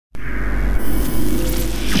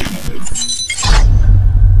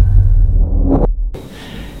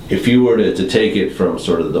if you were to take it from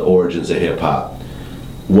sort of the origins of hip hop,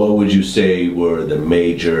 what would you say were the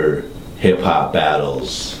major hip hop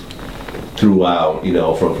battles throughout, you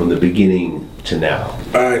know, from the beginning to now?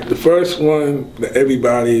 All right, the first one that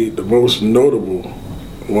everybody, the most notable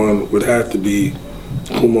one would have to be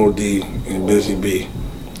Kool Moe Dee and Busy B,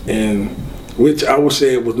 and which I would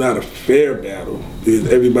say it was not a fair battle because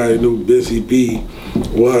everybody knew Busy B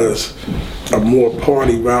was a more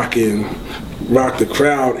party rocking, rock the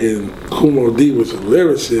crowd, and Kool Moe Dee was a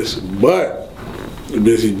lyricist, but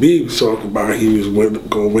Busy B was talking about he was going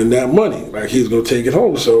to win that money, like he was going to take it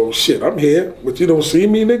home. So shit, I'm here, but you don't see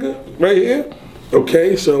me, nigga, right here.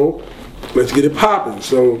 Okay, so let's get it popping.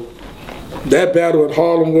 So that battle at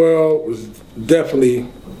Harlem World was definitely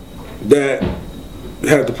that.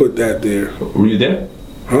 Had to put that there. Were you there?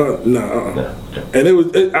 Huh? No. No. Okay. And it was.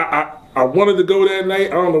 I wanted to go that night.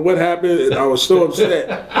 I don't know what happened. I was so upset.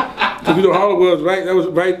 Cause you know Harlem was right. That was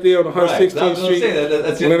right there on 116th Street.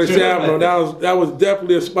 That's that was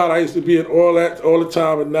definitely a spot I used to be in all the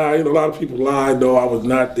time. And now you know a lot of people lie. No, I was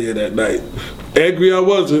not there that night. Angry I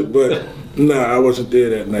wasn't, but nah, I wasn't there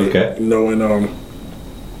that night. Okay. You know, and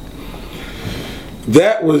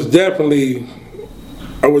that was definitely.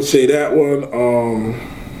 I would say that one,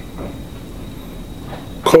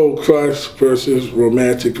 Cold Crush versus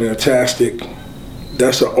Romantic Fantastic.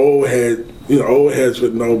 That's an old head, you know, old heads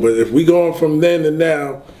would know, but if we going from then to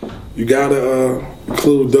now, you gotta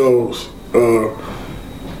include those.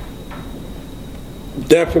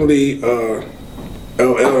 Definitely LL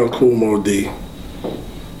and Kool Moe Dee.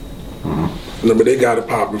 Remember, they got it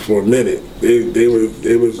popping for a minute. They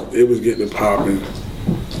was getting it popping.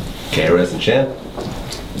 KRS and Champ?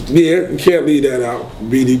 Yeah, you can't leave that out.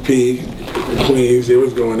 BDP, Queens, they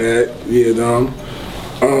was going at it. Yeah,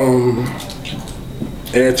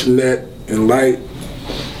 Antoinette and Light.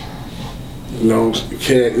 You know, you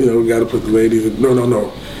can't, you know, we gotta put the ladies in.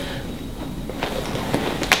 No.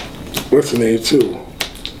 What's the name too?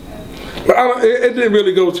 But it didn't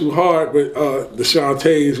really go too hard, but the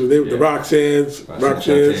Shantays, the Roxannes.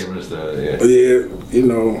 Yeah, you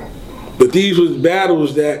know. But these was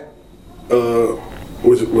battles that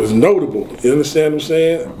was notable. You understand what I'm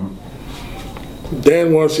saying? Mm-hmm.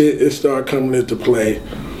 Then once it started coming into play,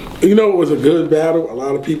 you know, it was a good battle. A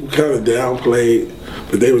lot of people kind of downplayed,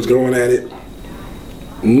 but they was going at it.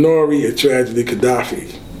 Nori and Tragedy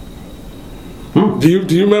Gaddafi. Do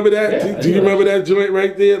you remember that? Yeah, do you remember that joint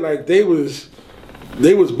right there? Like they was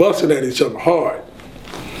busting at each other hard.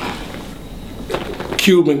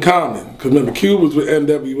 Cube and Common, because remember Cube was with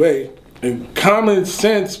NWA. And Common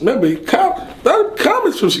Sense, remember,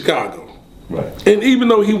 Common's from Chicago. Right. And even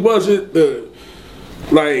though he wasn't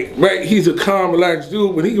he's a calm, relaxed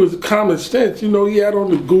dude, but he was Common Sense, you know, he had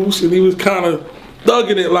on the goose and he was kind of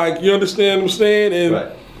thugging it, like, you understand what I'm saying? And,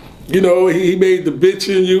 right. you know, he made the bitch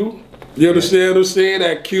in you understand what I'm saying,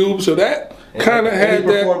 that Cube, so that kind of had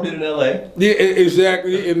that. He performed it in L.A. Yeah,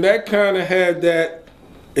 exactly, and that kind of had that,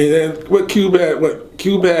 and then Cube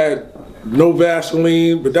had no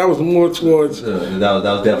Vaseline, but that was more towards. That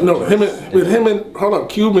was definitely. Hold up,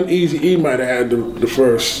 Cube and Eazy-E might have had the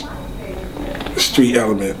first street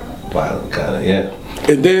element. Violent kind of, yeah.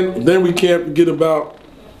 And then we can't forget about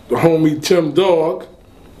the homie Tim Dog,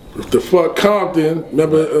 the fuck Compton.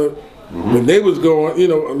 Remember when they was going, you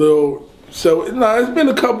know, a little. So it's been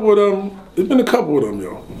a couple of them. It's been a couple of them,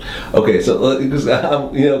 yo. Okay, so because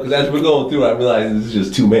because as we're going through, I realize this is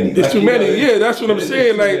just too many. It's too many. Yeah, that's what I'm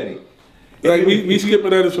saying. Like we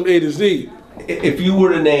skipping at it from A to Z. If you were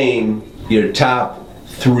to name your top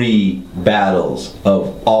 3 battles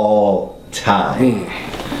of all time,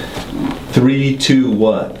 3, 2,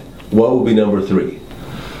 1, what would be number 3?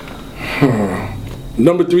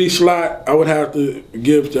 Number 3 slot, I would have to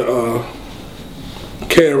give to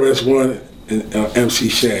KRS-One and MC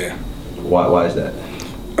Shan. Why is that?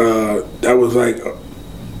 That was like,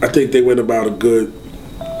 I think they went about a good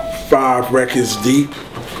 5 records deep,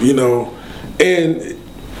 you know. And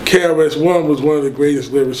KRS-One was one of the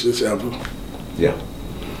greatest lyricists ever. Yeah.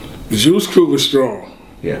 The Juice Crew was strong.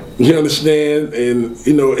 Yeah. You understand? And,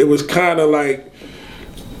 you know, it was kind of like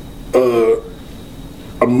a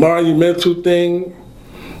monumental thing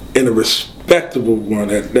and a respectable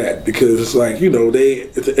one at that. Because it's like, you know, at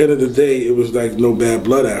the end of the day, it was like no bad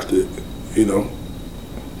blood after it, you know.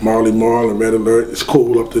 Marley Marl and Red Alert, it's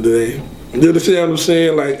cool up to today. You understand what I'm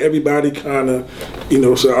saying? Like everybody kind of, you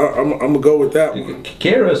know. So I'm gonna go with that one.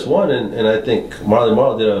 KRS-One and I think Marley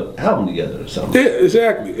Marl did an album together or something. Yeah,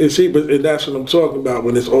 exactly. And see, but that's what I'm talking about.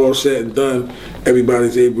 When it's all said and done,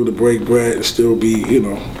 everybody's able to break bread and still be, you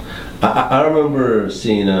know. I remember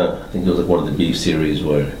seeing I think it was like one of the Beef series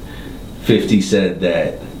where 50 said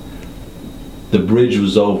that The Bridge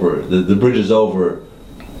Was Over, the Bridge Is Over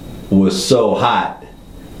was so hot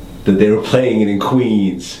that they were playing it in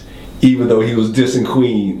Queens, even though he was dissing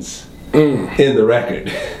Queens in the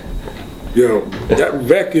record. Yo, that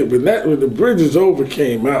record, when The Bridge Is Over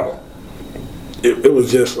came out, it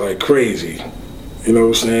was just like crazy. You know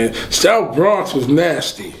what I'm saying? South Bronx was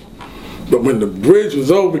nasty. But when The Bridge Was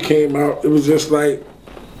Over came out, it was just like,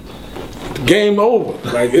 game over.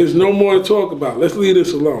 Like, there's no more to talk about. Let's leave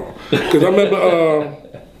this alone. Because I remember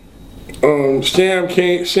Sam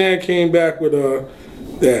came back with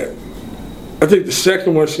that. I think the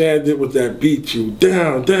second one Sam did was that Beat You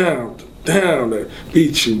Down, Down, Down, that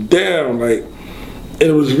Beat You Down. Like, and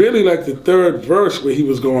it was really like the third verse where he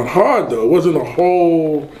was going hard though. It wasn't a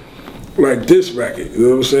whole like this record. You know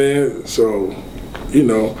what I'm saying? So, you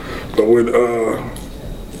know, but when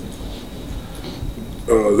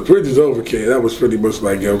The Bridge Is Over came, that was pretty much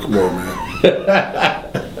like, yo, come on, man.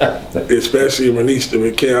 Especially when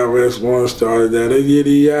KRS-One started that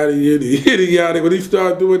yitty yada yitty yitty yada. When he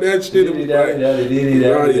started doing that shit, it was like,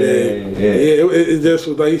 it just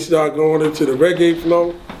was like he started going into the reggae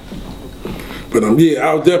flow. But yeah,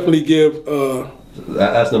 I'll definitely give.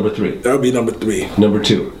 That's number 3. That would be number 3. Number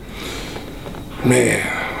 2.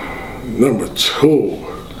 Man, number 2.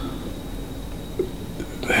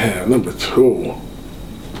 Man, number 2.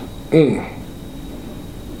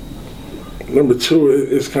 Number 2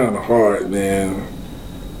 is kind of hard, man.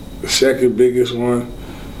 The second biggest one,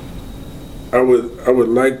 I would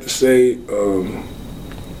like to say LL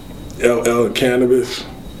and Cannabis,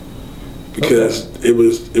 because it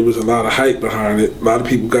was a lot of hype behind it. A lot of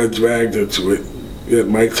people got dragged into it. You had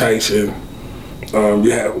Mike Tyson.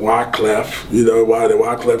 You had Wyclef. You know why the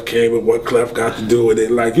Wyclef came and what Clef got to do with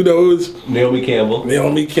it. Like, you know, it was Naomi Campbell.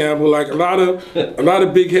 Like a lot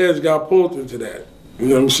of big heads got pulled into that. You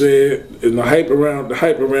know what I'm saying? And the hype around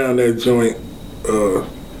that joint,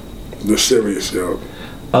 the serious, yo.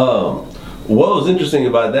 What was interesting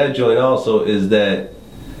about that joint also is that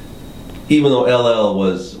even though LL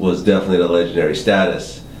was definitely the legendary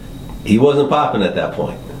status, he wasn't popping at that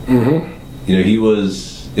point. You know, it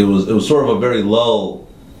was sort of a very low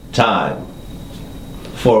time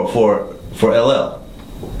for LL.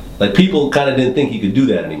 Like, people kind of didn't think he could do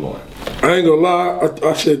that anymore. I ain't gonna lie,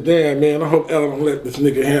 I said, damn, man, I hope L don't let this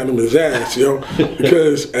nigga handle his ass, yo.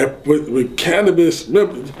 Because with Cannabis,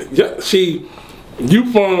 see,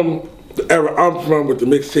 you from the era I'm from with the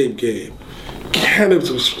mixtape game.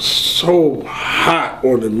 Cannabis was so hot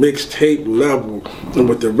on the mixtape level, and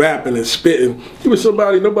with the rapping and spitting, he was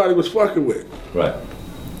somebody nobody was fucking with. Right.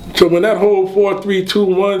 So when that whole 4, 3, 2,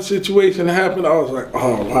 1 situation happened, I was like,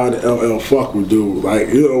 oh, why the LL fuck with dude? Like,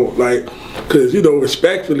 you know, like, because, you know,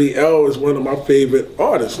 respectfully, L is one of my favorite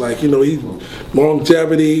artists. Like, you know, he's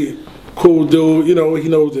longevity, cool dude, you know, he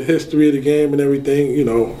knows the history of the game and everything, you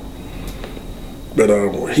know.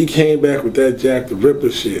 But he came back with that Jack the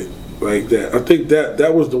Ripper shit, like that. I think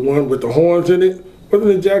that was the one with the horns in it.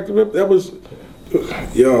 Wasn't it Jack the Ripper? That was,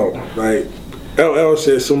 yo, like, LL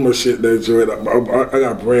said so much shit that joint. I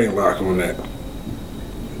got brain lock on that.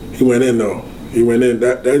 He went in though. He went in.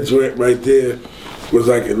 That joint right there was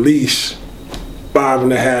like at least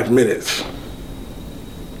 5.5 minutes.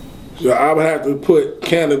 So I would have to put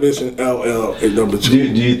Cannabis and LL at number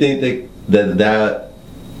 2. Do you think that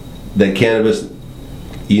Cannabis,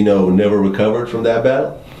 you know, never recovered from that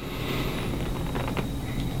battle?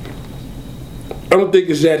 I don't think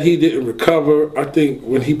it's that he didn't recover. I think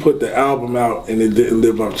when he put the album out and it didn't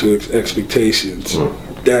live up to expectations,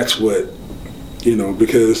 that's what, you know,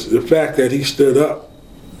 because the fact that he stood up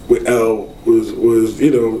with L was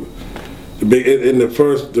you know, the big in the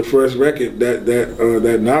first record,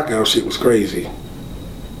 that knockout shit was crazy.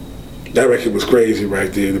 That record was crazy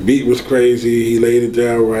right there. The beat was crazy. He laid it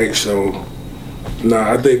down right. So,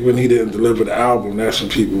 nah, I think when he didn't deliver the album, that's when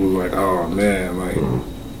people were like, oh man, like.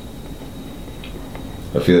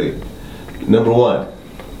 I feel you. Number 1.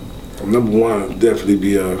 Number 1 would definitely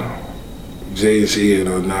be Jay-Z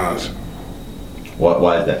and Nas.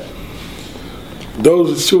 Why is that?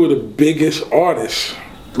 Those are 2 of the biggest artists.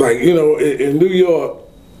 Like, you know, in New York,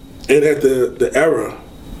 and at the era,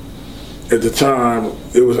 at the time,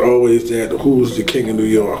 it was always that who's the king of New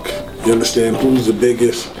York? You understand? Who's the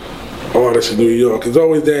biggest artist in New York? It's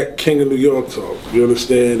always that king of New York talk. You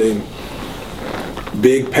understand? And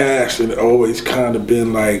Big Past and always kind of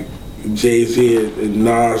been like Jay-Z and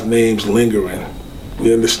Nas names lingering.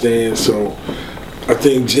 You understand? So I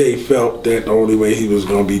think Jay felt that the only way he was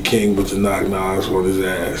going to be king was to knock Nas on his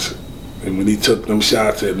ass. And when he took them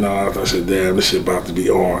shots at Nas, I said, damn, this shit about to be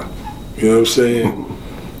on. You know what I'm saying?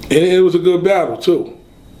 And it was a good battle, too.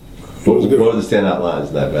 What were the standout lines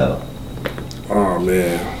in that battle? Oh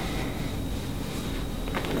man.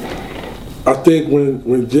 I think when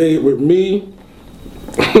when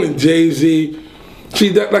Jay-Z, see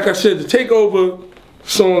that, like I said, the Takeover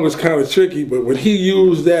song was kind of tricky, but when he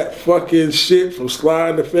used that fucking shit from Sly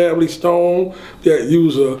and the Family Stone, that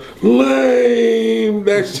user lame,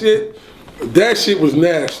 that shit was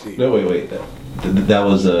nasty. No, wait. That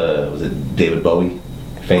was it David Bowie?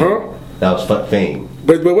 Fame? Huh? That was Fame.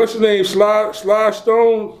 But what's his name? Sly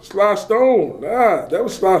Stone? Nah, that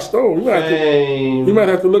was Sly Stone. You might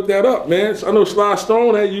have to look that up, man. I know Sly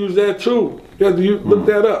Stone had used that too. You have to look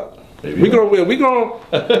that up. We gonna go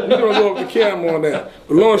off the camera on that.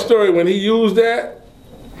 But long story, when he used that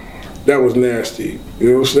was nasty. You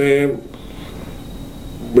know what I'm saying?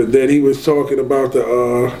 But then he was talking about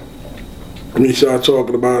he started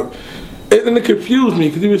talking about, and it confused me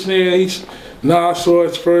because he was saying Nas saw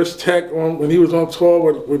his first tech when he was on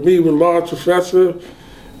tour with me with Large Professor,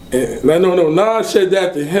 and I know Nas said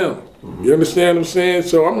that to him. You understand what I'm saying?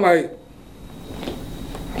 So I'm like,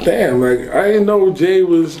 damn, like I didn't know Jay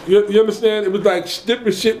was. You understand? It was like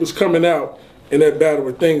different shit was coming out in that battle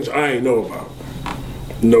with things I ain't know about.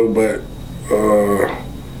 No, but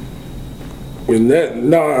when that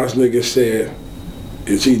Nas nigga said,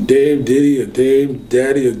 "Is he Dave Diddy or Dave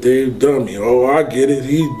Daddy or Dave Dummy?" Oh, I get it.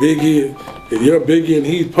 He's Biggie, and you're Biggie, and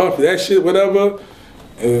he's Puffy. That shit, whatever.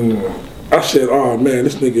 And I said, "Oh man,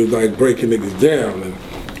 this nigga is like breaking niggas down." And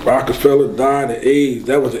Rockefeller died of AIDS.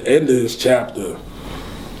 That was the end of his chapter.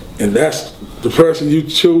 And that's the person you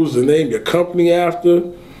choose to name your company after?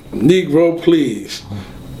 Negro, please.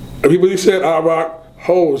 Everybody said, I rock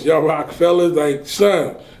hoes, y'all rock fellas. Like,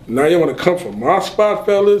 son, now you want to come from my spot,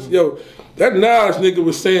 fellas? Yo, that Nas nigga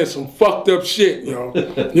was saying some fucked up shit, yo.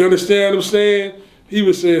 You understand what I'm saying? He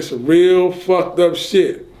was saying some real fucked up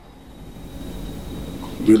shit.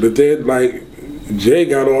 But then, like, Jay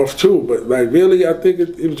got off too. But, like, really, I think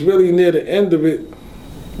it was really near the end of it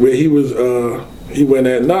where he was, he went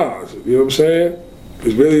at Nas, you know what I'm saying?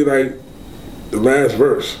 It's really like the last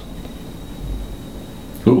verse.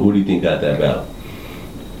 Who do you think got that battle?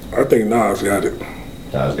 I think Nas got it.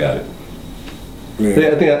 Nas got it. Yeah.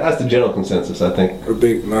 I think that's the general consensus, I think. I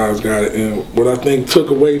think Nas got it. And what I think took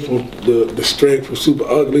away from the strength from Super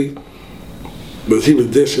Ugly was he was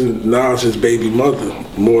dissing Nas's baby mother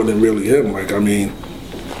more than really him. Like, I mean,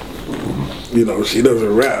 you know, she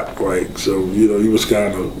doesn't rap, like, so, you know, he was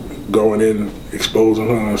kind of going in and exposing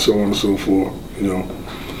her and so on and so forth, you know.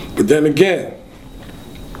 But then again,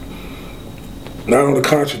 not on the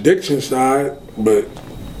contradiction side, but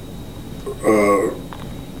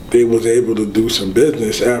they was able to do some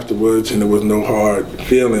business afterwards and there was no hard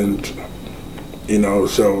feelings, you know,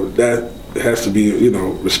 so that has to be, you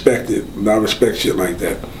know, respected. And I respect shit like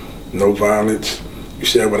that. No violence. You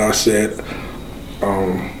said what I said.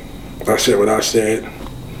 I said what I said.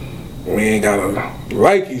 We ain't gotta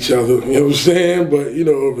like each other, you know what I'm saying? But, you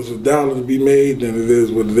know, if it's $1 to be made, then it is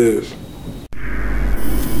what it is.